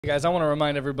Hey guys, I want to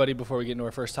remind everybody before we get into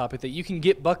our first topic that you can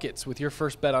get buckets with your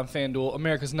first bet on FanDuel,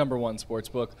 America's #1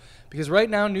 sportsbook. Because right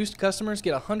now, new customers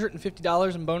get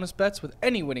 $150 in bonus bets with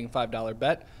any winning $5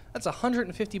 bet. That's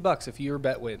 $150 if your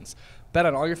bet wins. Bet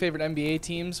on all your favorite NBA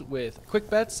teams with quick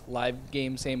bets, live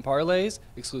game same parlays,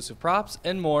 exclusive props,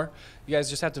 and more. You guys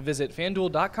just have to visit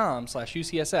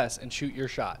FanDuel.com/UCSS and shoot your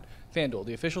shot. FanDuel,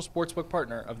 the official sportsbook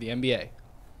partner of the NBA.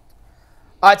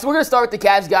 All right, so we're going to start with the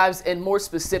Cavs, guys, and more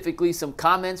specifically some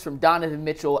comments from Donovan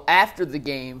Mitchell after the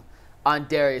game on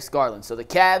Darius Garland. So the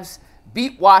Cavs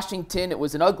beat Washington. It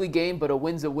was an ugly game, but a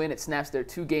win's a win. It snaps their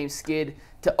two-game skid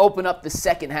to open up the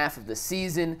second half of the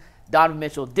season. Donovan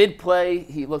Mitchell did play.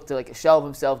 He looked like a shell of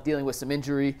himself dealing with some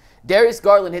injury. Darius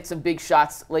Garland hit some big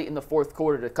shots late in the fourth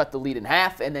quarter to cut the lead in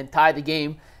half and then tie the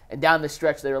game. And down the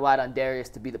stretch, they relied on Darius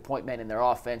to be the point man in their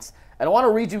offense. And I want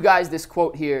to read you guys this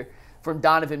quote here from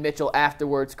Donovan Mitchell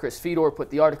afterwards. Chris Fedor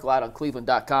put the article out on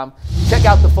Cleveland.com. Check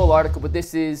out the full article, but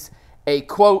this is a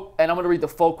quote, and I'm going to read the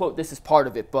full quote. This is part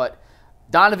of it, but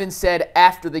Donovan said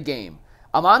after the game,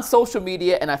 "I'm on social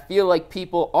media, and I feel like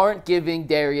people aren't giving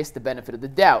Darius the benefit of the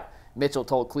doubt," Mitchell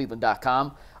told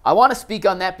Cleveland.com. "I want to speak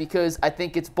on that because I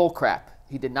think it's bullcrap."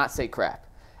 He did not say crap.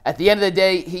 "At the end of the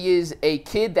day, he is a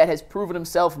kid that has proven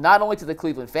himself not only to the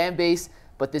Cleveland fan base,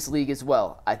 but this league as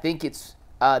well. I think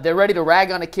they're ready to rag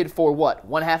on a kid for what?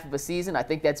 1/2 of a season? I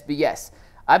think that's BS.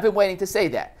 I've been waiting to say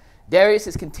that. Darius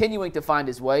is continuing to find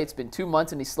his way. It's been 2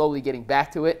 months and he's slowly getting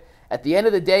back to it. At the end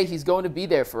of the day, he's going to be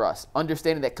there for us,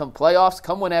 understanding that come playoffs,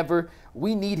 come whenever,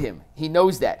 we need him. He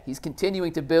knows that. He's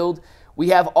continuing to build. We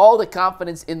have all the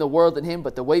confidence in the world in him,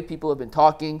 but the way people have been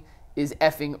talking is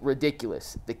effing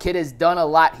ridiculous. The kid has done a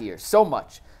lot here, so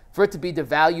much. For it to be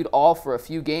devalued all for a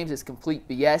few games is complete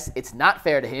BS. It's not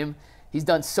fair to him. He's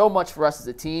done so much for us as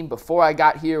a team before I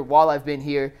got here, while I've been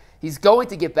here. He's going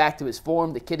to get back to his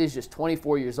form. The kid is just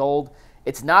 24 years old.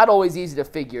 It's not always easy to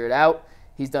figure it out.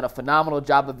 He's done a phenomenal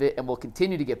job of it and will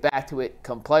continue to get back to it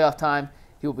come playoff time.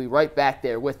 He will be right back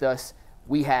there with us.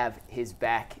 We have his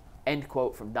back." End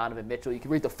quote from Donovan Mitchell. You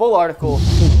can read the full article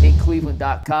in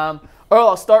Cleveland.com. Earl,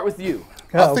 I'll start with you.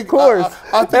 Of course.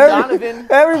 I think Donovan.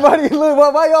 Everybody,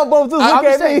 why y'all both just look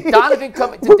at me? Donovan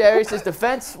coming to Darius's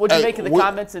defense. What do you make of the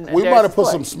comments? And we might have put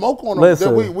some smoke on him.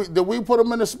 Listen. Did we put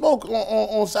him in the smoke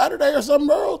on Saturday or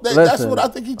something, Earl? That's what I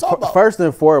think he talked about. First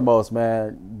and foremost,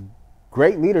 man,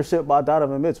 great leadership by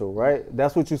Donovan Mitchell, right?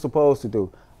 That's what you're supposed to do.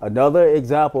 Another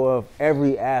example of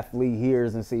every athlete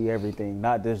hears and sees everything,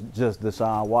 not just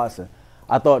Deshaun Watson.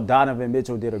 I thought Donovan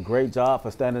Mitchell did a great job for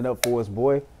standing up for his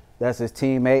boy. That's his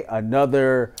teammate.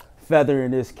 Another feather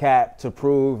in his cap to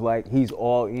prove like he's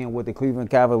all in with the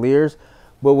Cleveland Cavaliers.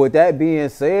 But with that being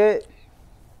said,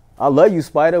 I love you,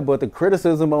 Spider, but the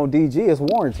criticism on DG is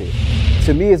warranted.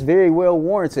 To me, it's very well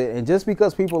warranted. And just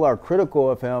because people are critical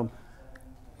of him,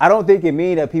 I don't think it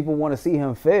means that people want to see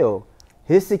him fail.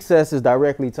 His success is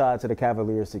directly tied to the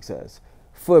Cavaliers' success.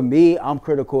 For me, I'm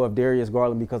critical of Darius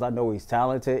Garland because I know he's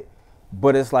talented.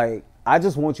 But it's like, I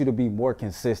just want you to be more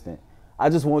consistent. I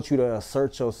just want you to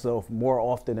assert yourself more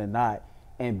often than not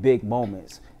in big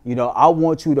moments. You know, I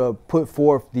want you to put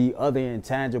forth the other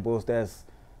intangibles that's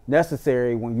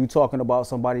necessary when you're talking about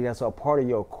somebody that's a part of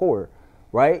your core,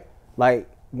 right? Like,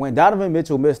 when Donovan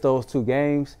Mitchell missed those 2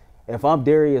 games, if I'm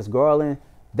Darius Garland,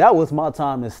 that was my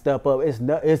time to step up.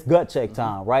 It's gut check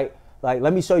time, right? Like,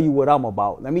 let me show you what I'm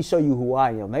about. Let me show you who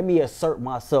I am. Let me assert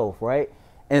myself, right?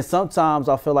 And sometimes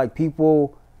I feel like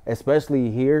people, especially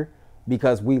here,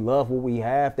 because we love what we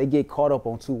have, they get caught up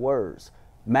on 2 words,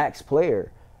 max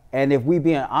player. And if we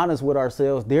being honest with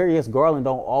ourselves, Darius Garland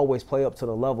don't always play up to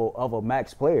the level of a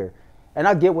max player. And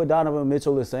I get what Donovan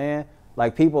Mitchell is saying.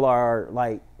 Like, people are,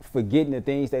 like, forgetting the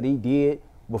things that he did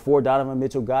before Donovan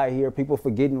Mitchell got here. People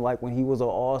forgetting, like, when he was an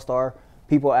all-star,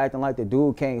 people acting like the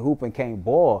dude can't hoop and can't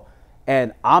ball.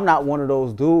 And I'm not one of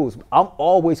those dudes. I'm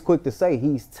always quick to say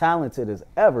he's talented as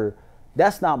ever.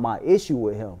 That's not my issue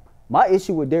with him. My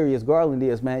issue with Darius Garland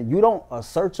is, man, you don't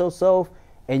assert yourself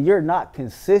and you're not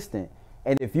consistent.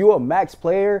 And if you're a max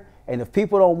player and if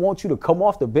people don't want you to come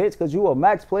off the bench because you're a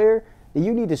max player, then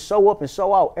you need to show up and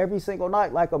show out every single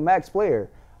night like a max player.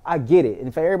 I get it. And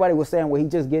if everybody was saying, well, he's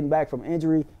just getting back from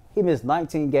injury, he missed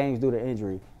 19 games due to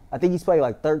injury. I think he's played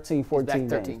like 13, 14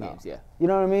 games, yeah. You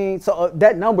know what I mean? So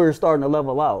that number is starting to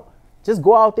level out. Just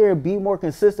go out there and be more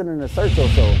consistent and assert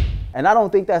yourself. And I don't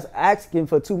think that's asking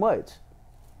for too much.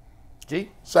 G?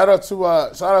 Shout out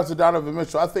to Donovan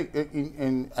Mitchell. I think,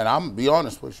 and I'm gonna be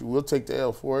honest with you, we'll take the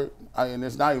L for it. And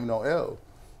it's not even no L.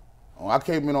 I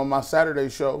came in on my Saturday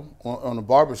show on the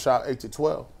barbershop, 8 to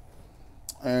 12.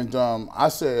 And I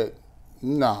said,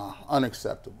 nah,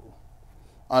 unacceptable.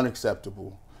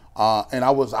 Unacceptable. And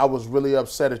I was really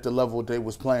upset at the level they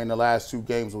was playing the last 2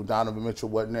 games when Donovan Mitchell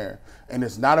wasn't there. And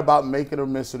it's not about making or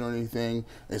missing or anything.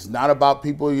 It's not about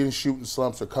people getting shooting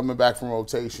slumps or coming back from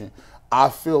rotation. I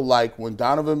feel like when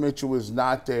Donovan Mitchell is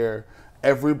not there,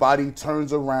 everybody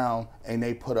turns around and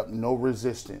they put up no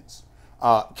resistance.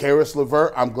 Karis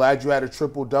LeVert, I'm glad you had a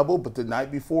triple-double, but the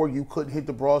night before you couldn't hit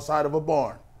the broadside of a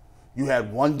barn. You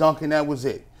had 1 dunk and that was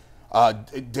it.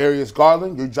 Darius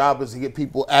Garland, your job is to get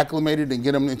people acclimated and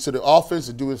get them into the offense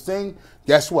and do his thing.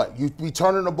 Guess what? You be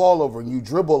turning the ball over and you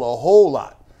dribble a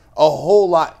whole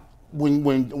lot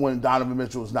when Donovan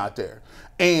Mitchell is not there.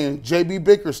 And JB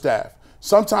Bickerstaff,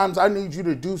 sometimes I need you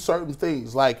to do certain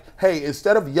things like, hey,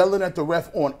 instead of yelling at the ref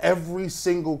on every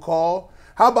single call,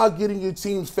 how about getting your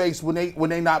team's face when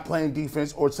they not playing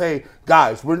defense, or say,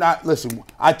 guys, listen,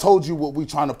 I told you what we're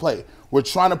trying to play. We're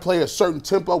trying to play a certain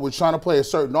tempo. We're trying to play a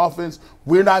certain offense.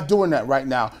 We're not doing that right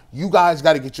now. You guys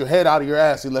got to get your head out of your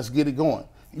ass and let's get it going.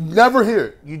 You never hear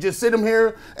it. You just sit him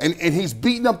here and he's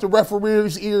beating up the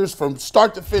referee's ears from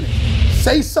start to finish.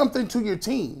 Say something to your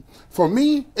team. For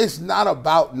me, it's not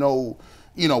about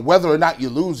whether or not you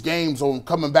lose games or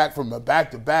coming back from a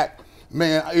back-to-back.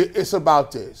 Man, it's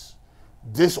about this.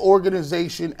 This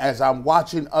organization, as I'm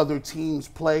watching other teams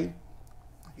play,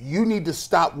 you need to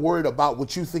stop worried about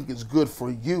what you think is good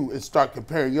for you and start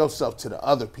comparing yourself to the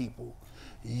other people.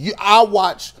 I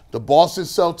watch the Boston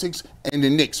Celtics and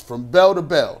the Knicks from bell to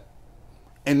bell.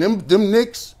 And them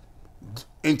Knicks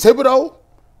in Thibodeau,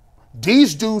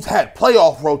 these dudes had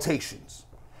playoff rotations.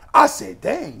 I said,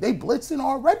 dang, they blitzing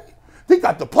already? They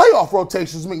got the playoff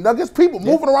rotations, McNuggets. People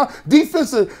moving around.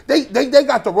 Defensive, they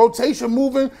got the rotation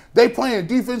moving. They playing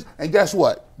defense. And guess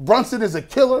what? Brunson is a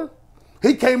killer.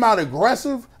 He came out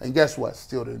aggressive. And guess what?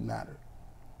 Still didn't matter.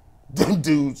 Them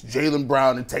dudes, Jaylen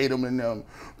Brown and Tatum and them,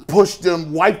 pushed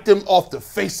them, wiped them off the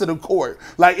face of the court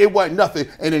like it wasn't nothing.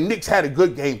 And the Knicks had a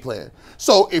good game plan.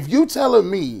 So if you telling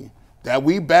me that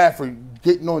we bad for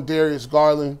getting on Darius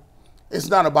Garland, it's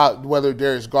not about whether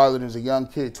Darius Garland is a young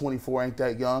kid. 24 ain't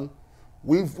that young.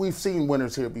 We've seen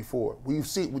winners here before. We've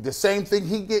seen the same thing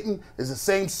he getting is the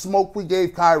same smoke we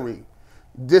gave Kyrie.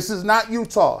 This is not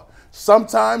Utah.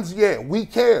 Sometimes, yeah, we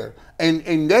care.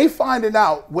 And they finding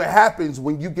out what happens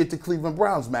when you get the Cleveland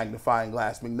Browns magnifying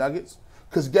glass, McNuggets.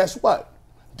 Because guess what?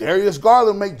 Darius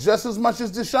Garland makes just as much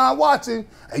as Deshaun Watson,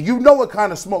 and you know what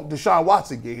kind of smoke Deshaun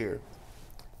Watson get here.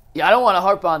 Yeah, I don't want to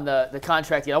harp on the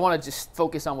contract yet. I want to just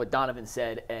focus on what Donovan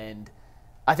said, and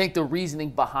I think the reasoning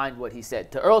behind what he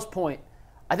said. To Earl's point,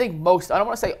 I think I don't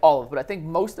want to say all of, but I think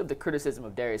most of the criticism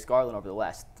of Darius Garland over the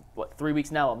last, 3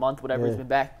 weeks now, a month, whatever he's been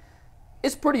back,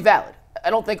 is pretty valid. I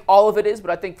don't think all of it is,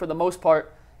 but I think for the most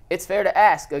part, it's fair to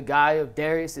ask a guy of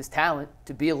Darius's talent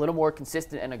to be a little more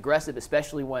consistent and aggressive,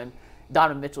 especially when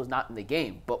Donovan Mitchell is not in the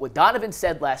game. But what Donovan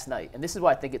said last night, and this is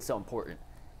why I think it's so important,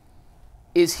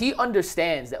 is he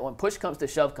understands that when push comes to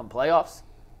shove come playoffs,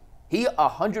 he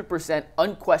 100%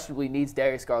 unquestionably needs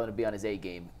Darius Garland to be on his A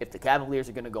game if the Cavaliers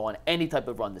are going to go on any type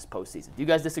of run this postseason. Do you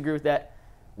guys disagree with that?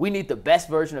 We need the best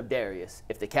version of Darius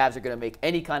if the Cavs are going to make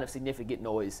any kind of significant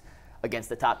noise against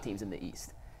the top teams in the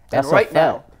East. And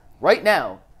right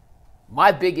now,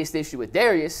 my biggest issue with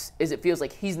Darius is it feels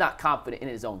like he's not confident in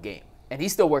his own game. And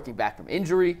he's still working back from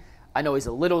injury. I know he's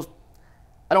a little,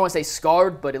 I don't want to say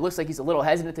scarred, but it looks like he's a little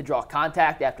hesitant to draw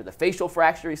contact after the facial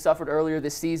fracture he suffered earlier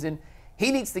this season.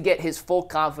 He needs to get his full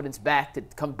confidence back to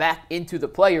come back into the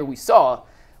player we saw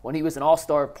when he was an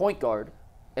all-star point guard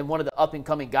and one of the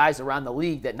up-and-coming guys around the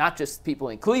league that not just people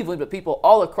in Cleveland, but people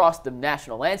all across the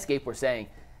national landscape were saying,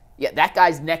 yeah, that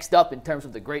guy's next up in terms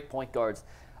of the great point guards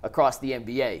across the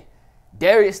NBA.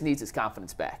 Darius needs his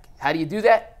confidence back. How do you do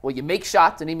that? Well, you make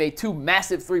shots, and he made 2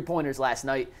 massive three-pointers last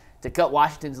night to cut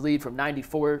Washington's lead from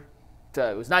 94-88.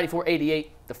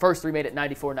 The first 3 made it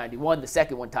 94-91. The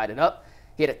second one tied it up.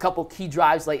 He had a couple key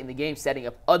drives late in the game, setting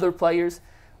up other players,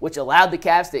 which allowed the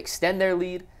Cavs to extend their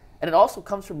lead. And it also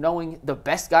comes from knowing the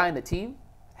best guy in the team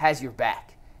has your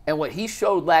back. And what he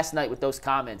showed last night with those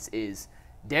comments is,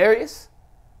 Darius,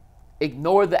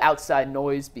 ignore the outside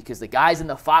noise because the guys in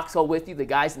the foxhole with you, the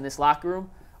guys in this locker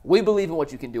room, we believe in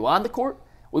what you can do on the court.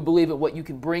 We believe in what you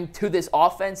can bring to this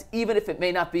offense, even if it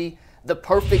may not be the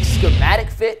perfect schematic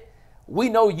fit. We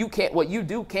know what you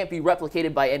do can't be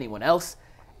replicated by anyone else.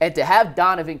 And to have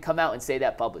Donovan come out and say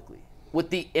that publicly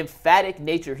with the emphatic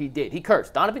nature he did. He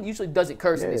cursed. Donovan usually doesn't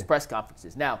curse in these press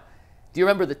conferences. Now, do you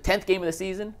remember the 10th game of the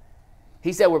season?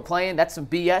 He said, we're playing. That's some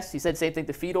BS. He said the same thing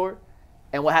to Fedor.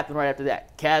 And what happened right after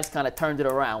that? Cavs kind of turned it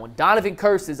around. When Donovan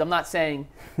curses, I'm not saying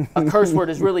a curse word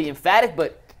is really emphatic,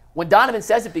 but when Donovan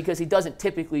says it because he doesn't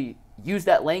typically use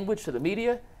that language to the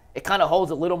media, it kind of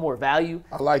holds a little more value.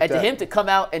 I like and that. to him to come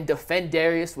out and defend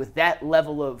Darius with that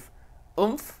level of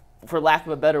oomph, for lack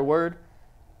of a better word,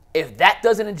 if that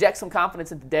doesn't inject some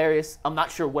confidence into Darius, I'm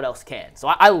not sure what else can. So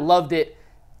I loved it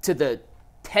to the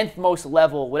 10th most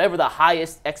level, whatever the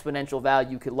highest exponential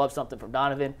value you could love something from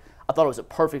Donovan. I thought it was a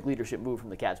perfect leadership move from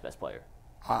the Cavs' best player.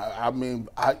 I mean,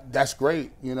 that's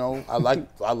great. You know, I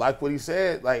like what he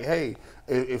said. Like, hey,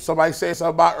 if somebody says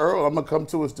something about Earl, I'm gonna come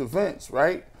to his defense,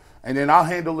 right? And then I'll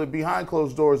handle it behind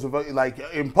closed doors. Like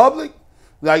in public,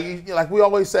 like we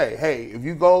always say, hey, if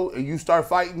you go and you start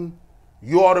fighting,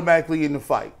 you automatically in the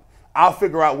fight. I'll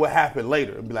figure out what happened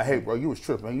later and be like, hey, bro, you was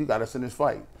tripping. You got us in this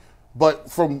fight.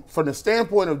 But from the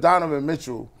standpoint of Donovan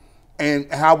Mitchell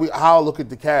and how I look at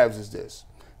the Cavs is this.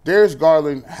 Darius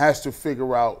Garland has to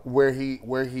figure out where he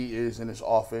is in his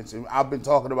offense. And I've been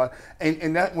talking about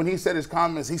and that when he said his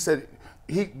comments, he said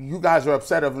you guys are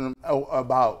upset of him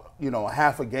about, you know,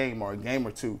 half a game or a game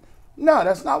or two. No,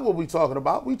 that's not what we're talking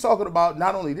about. We're talking about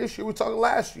not only this year, we're talking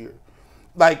last year.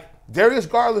 Like, Darius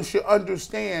Garland should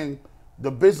understand the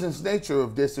business nature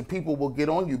of this, and people will get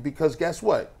on you because guess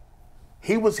what?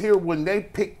 He was here when they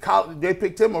picked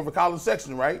him over Colin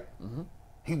Sexton, right? Mm-hmm.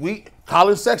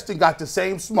 Colin Sexton got the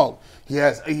same smoke. He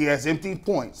has empty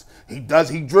points. He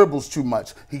dribbles too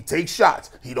much. He takes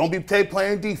shots. He don't be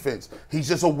playing defense. He's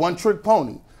just a one-trick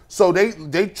pony. So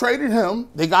they traded him.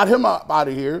 They got him out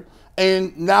of here,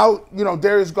 and now, you know,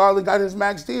 Darius Garland got his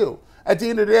max deal. At the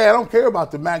end of the day, I don't care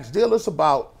about the max deal. It's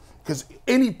about, because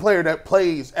any player that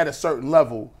plays at a certain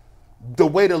level, the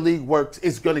way the league works,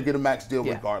 is going to get a max deal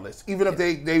regardless, even if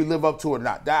they live up to it or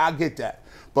not. I get that.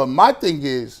 But my thing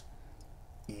is,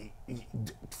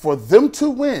 for them to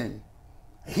win,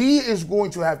 he is going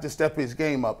to have to step his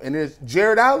game up. And there's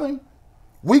Jared Allen.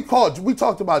 We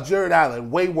talked about Jared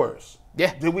Allen way worse.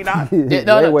 Yeah. Did we not?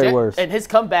 way worse. And his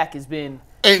comeback has been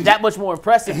that much more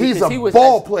impressive. He's a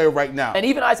ball player right now. And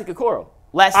even Isaac Okoro.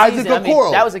 Last season, I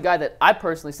mean, that was a guy that I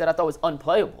personally said I thought was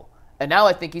unplayable. And now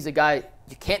I think he's a guy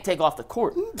you can't take off the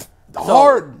court.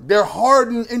 They're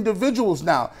hardened individuals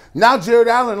now. Now Jared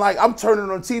Allen, like, I'm turning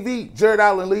on TV. Jared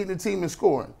Allen leading the team in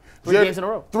scoring. 3 games in a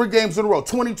row. 3 games in a row.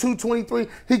 22, 23.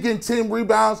 He getting 10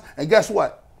 rebounds. And guess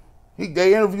what?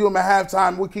 They interview him at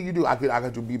halftime. What can you do? I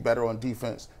got to be better on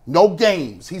defense. No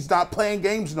games. He's not playing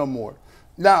games no more.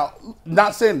 Now,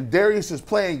 not saying Darius is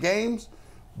playing games,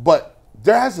 but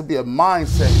there has to be a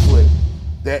mindset flip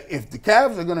that if the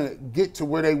Cavs are going to get to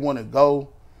where they want to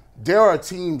go, there are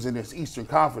teams in this Eastern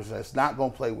Conference that's not going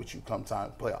to play with you come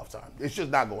playoff time. It's just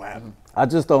not going to happen. I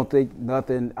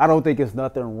don't think it's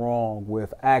nothing wrong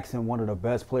with asking one of the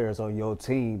best players on your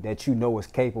team that you know is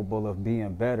capable of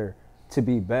being better to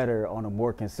be better on a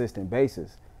more consistent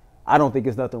basis. I don't think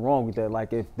there's nothing wrong with that.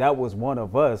 Like, if that was one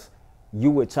of us,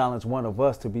 you would challenge one of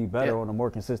us to be better on a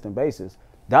more consistent basis.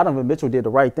 Donovan Mitchell did the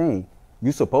right thing.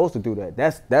 You're supposed to do that.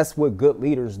 That's what good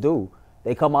leaders do.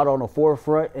 They come out on the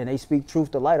forefront and they speak truth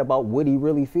to light about what he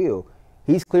really feel.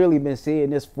 He's clearly been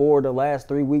seeing this for the last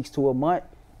 3 weeks to a month.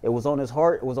 It was on his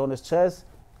heart. It was on his chest.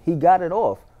 He got it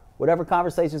off. Whatever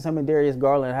conversations him and Darius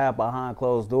Garland have behind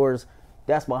closed doors,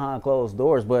 that's behind closed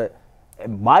doors. But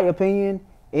in my opinion,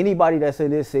 anybody that's in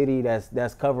this city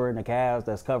that's covering the Cavs,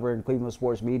 that's covering Cleveland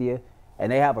sports media,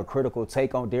 and they have a critical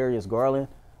take on Darius Garland,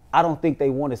 I don't think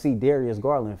they want to see Darius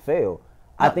Garland fail.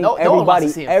 I think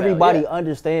everybody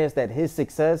understands that his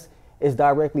success is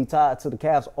directly tied to the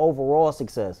Cavs' overall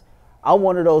success. I'm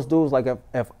one of those dudes, like,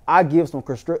 if I give some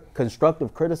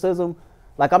constructive criticism,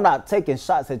 like, I'm not taking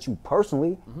shots at you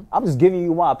personally. I'm just giving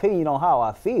you my opinion on how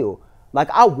I feel.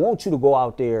 Like, I want you to go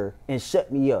out there and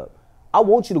shut me up. I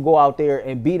want you to go out there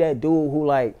and be that dude who,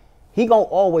 like, he gonna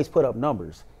always put up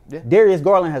numbers. Yeah. Darius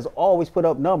Garland has always put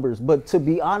up numbers, but to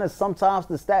be honest, sometimes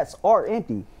the stats are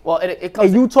empty. Well, it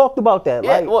comes. And you talked about that.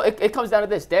 Yeah. Like, well, it comes down to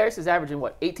this. Darius is averaging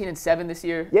what, 18-7 this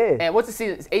year. Yeah. And what's the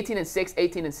season? It's 18-6,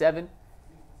 18-7.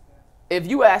 If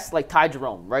you ask, like, Ty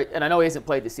Jerome, right? And I know he hasn't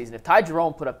played this season. If Ty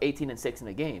Jerome put up 18-6 in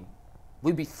a game,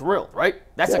 we'd be thrilled, right?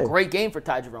 That's a great game for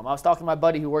Ty Jerome. I was talking to my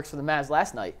buddy who works for the Mavs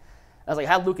last night. I was like,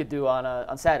 how'd Luka do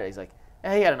on Saturday? He's like,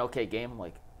 he had an okay game. I'm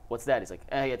like, what's that? He's like,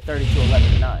 he had 32, 11,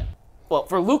 and 9. Well,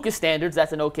 for Luka's standards,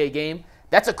 that's an okay game.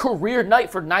 That's a career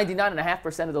night for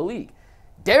 99.5% of the league.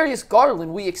 Darius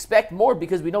Garland, we expect more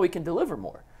because we know he can deliver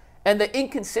more. And the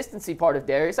inconsistency part of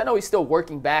Darius, I know he's still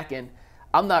working back, and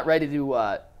I'm not ready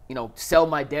to sell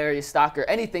my Darius stock or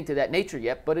anything to that nature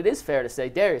yet, but it is fair to say,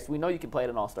 Darius, we know you can play at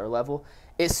an all-star level,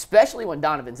 especially when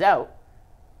Donovan's out.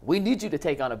 We need you to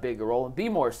take on a bigger role and be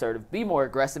more assertive, be more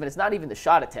aggressive, and it's not even the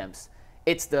shot attempts.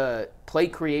 It's the play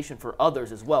creation for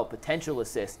others as well, potential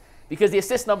assists. Because the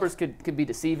assist numbers could be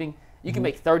deceiving. You can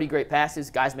make 30 great passes.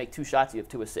 Guys make 2 shots, you have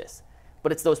 2 assists.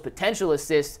 but it's those potential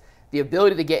assists, the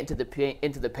ability to get into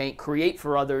the paint, create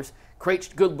for others, create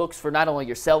good looks for not only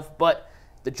yourself, but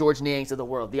the George Niangs of the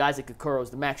world, the Isaac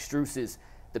Okuros, the Max Struses,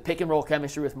 the pick-and-roll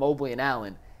chemistry with Mobley and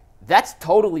Allen. That's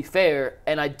totally fair,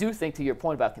 and I do think, to your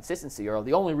point about consistency, Earl,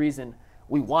 the only reason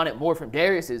we want it more from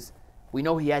Darius is we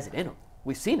know he has it in him.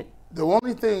 We've seen it. The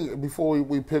only thing, before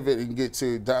we pivot and get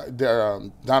to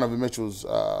Donovan Mitchell's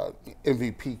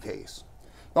MVP case,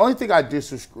 the only thing I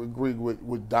disagree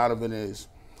with Donovan is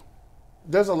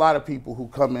there's a lot of people who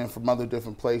come in from other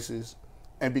different places,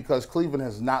 and because Cleveland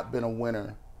has not been a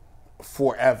winner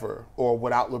forever or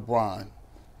without LeBron,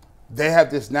 they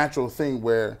have this natural thing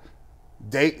where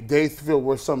they feel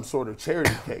we're some sort of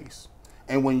charity case.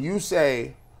 And when you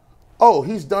say, oh,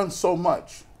 he's done so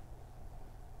much,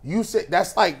 you say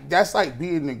that's like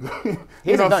being the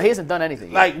he hasn't done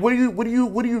anything. Like what do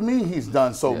you mean he's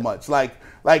done so much? Like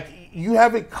you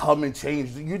haven't come and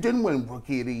changed. You didn't win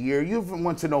Rookie of the Year. You haven't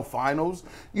went to no finals.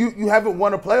 You haven't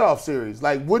won a playoff series.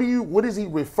 Like what is he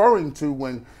referring to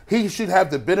when he should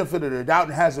have the benefit of the doubt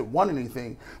and hasn't won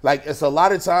anything? Like it's a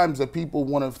lot of times that people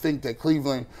want to think that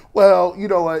Cleveland, well, you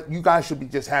know what, you guys should be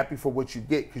just happy for what you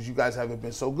get because you guys haven't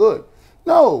been so good.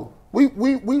 No.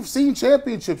 We've seen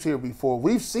championships here before.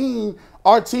 We've seen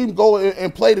our team go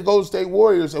and play the Golden State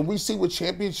Warriors, and we see what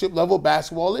championship level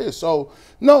basketball is. So,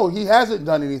 no, he hasn't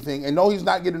done anything, and no, he's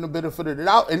not getting the benefit of it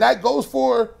out. And that goes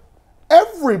for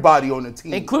everybody on the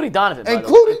team. Including Donovan.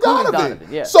 Including Donovan.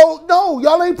 Yeah. So, no,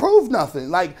 y'all ain't proved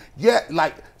nothing.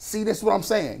 See, this is what I'm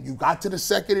saying. You got to the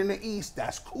second in the East.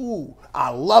 That's cool. I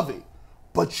love it.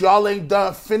 But y'all ain't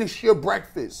done. Finish your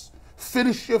breakfast.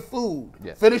 Finish your food.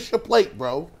 Yeah. Finish your plate,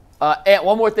 bro. And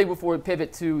one more thing before we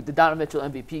pivot to the Donovan Mitchell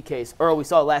MVP case. Earl, we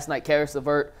saw last night, Caris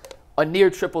LeVert, a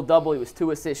near triple-double. He was 2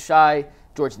 assists shy.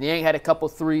 George Niang had a couple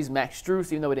threes. Max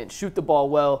Strus, even though he didn't shoot the ball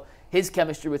well, his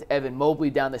chemistry with Evan Mobley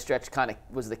down the stretch kind of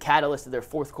was the catalyst of their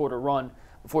fourth quarter run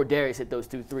before Darius hit those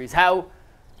 2 threes. How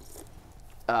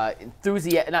not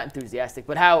enthusiastic,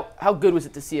 but how good was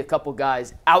it to see a couple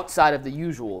guys outside of the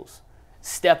usuals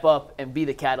step up and be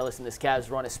the catalyst in this Cavs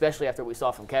run, especially after what we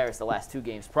saw from Caris the last 2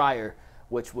 games prior,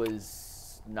 which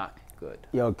was not good.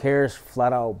 Yo, Caris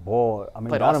flat out balled. I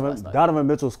mean, Donovan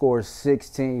Mitchell scored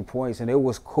 16 points, and it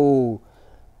was cool.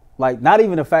 Like, not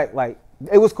even the fact, like,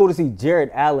 it was cool to see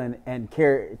Jared Allen and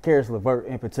Caris LeVert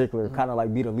in particular kind of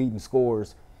like be the leading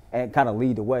scorers and kind of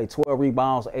lead the way. 12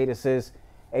 rebounds, 8 assists,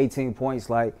 18 points.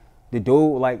 Like, the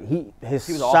dude, like, his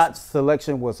shot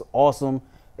selection was awesome.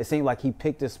 It seemed like he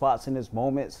picked his spots in his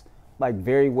moments, like,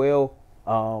 very well.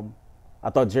 I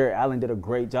thought Jared Allen did a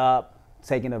great job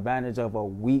taking advantage of a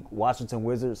weak Washington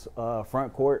Wizards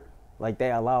front court. Like,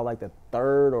 they allowed like the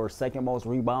 3rd or 2nd most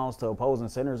rebounds to opposing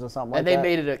centers or something like that. And they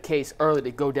made it a case early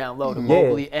to go down low to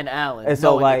Mobley and Allen. And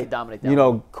so, like, you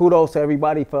know, kudos to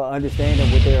everybody for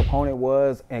understanding what their opponent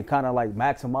was and kind of like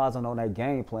maximizing on that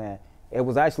game plan. It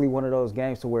was actually one of those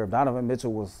games to where if Donovan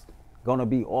Mitchell was going to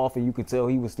be off and you could tell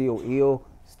he was still ill,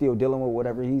 still dealing with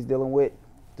whatever he's dealing with,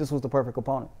 this was the perfect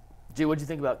opponent. G, what did you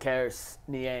think about Caris,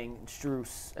 Niang, and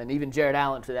Strus, and even Jared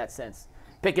Allen to that sense,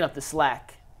 picking up the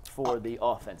slack for the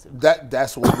offensive?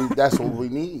 That's what we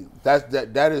need.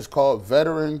 That is called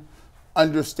veteran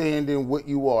understanding what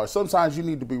you are. Sometimes you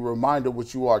need to be reminded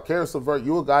what you are. Caris LeVert,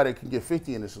 you're a guy that can get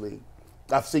 50 in this league.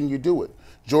 I've seen you do it.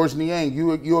 George Niang,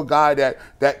 you're a guy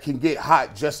that can get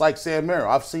hot just like Sam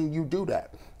Merrill. I've seen you do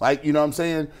that. Like, you know what I'm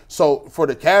saying? So for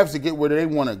the Cavs to get where they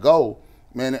want to go,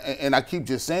 man, and I keep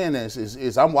just saying this,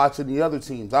 is I'm watching the other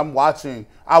teams. I watched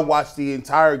the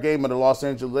entire game of the Los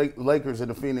Angeles Lakers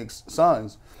and the Phoenix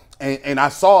Suns, and I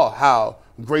saw how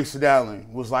Grayson Allen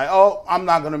was like, oh, I'm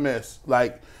not going to miss.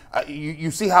 Like,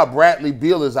 you see how Bradley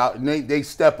Beal is out, and they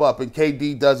step up, and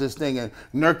KD does his thing, and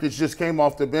Nurkic just came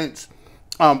off the bench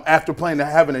after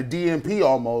having a DNP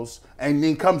almost, and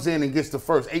then comes in and gets the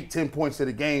first 8-10 points of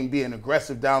the game, being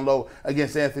aggressive down low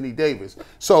against Anthony Davis.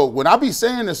 So when I be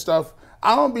saying this stuff,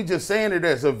 I don't be just saying it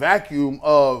as a vacuum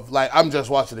of, like, I'm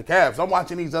just watching the Cavs. I'm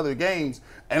watching these other games,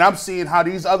 and I'm seeing how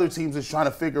these other teams is trying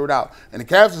to figure it out. And the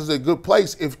Cavs is a good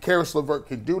place if Caris LeVert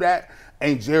can do that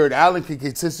and Jared Allen can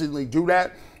consistently do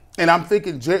that. And I'm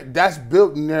thinking that's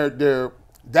built in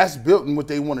that's built in what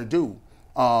they want to do,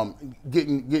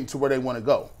 getting to where they want to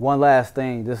go. One last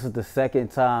thing. This is the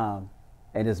 2nd time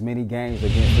in as many games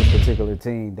against this particular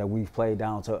team that we've played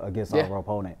down to against our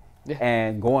opponent. Yeah.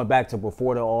 And going back to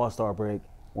before the All-Star break,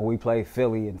 when we played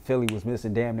Philly, and Philly was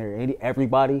missing damn near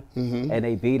everybody, and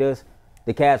they beat us,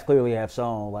 the Cavs clearly have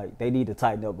shown, like, they need to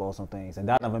tighten up on some things. And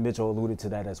Donovan Mitchell alluded to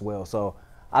that as well. So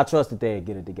I trust that they'll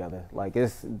get it together. Like,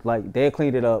 it's like they'll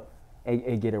clean it up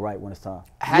and get it right when it's time.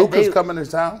 Luka's coming to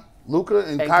town? Luka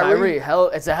and And Kyrie.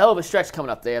 it's a hell of a stretch coming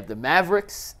up. They have the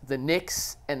Mavericks, the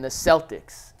Knicks, and the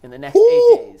Celtics in the next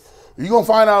 8 days. You're going to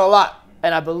find out a lot.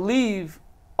 And I believe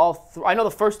I know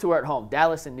the first two are at home.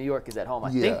 Dallas and New York is at home.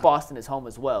 I think Boston is home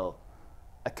as well.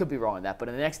 I could be wrong on that. But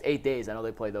in the next 8 days, I know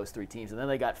they play those 3 teams. And then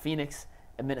they got Phoenix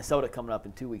and Minnesota coming up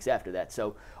in 2 weeks after that.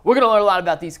 So we're going to learn a lot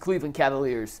about these Cleveland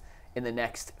Cavaliers in the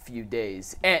next few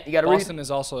days. And you got to Boston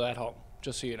is also at home,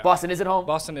 just so you know. Boston is at home?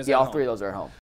 Boston is yeah, at all home. 3 of those are at home.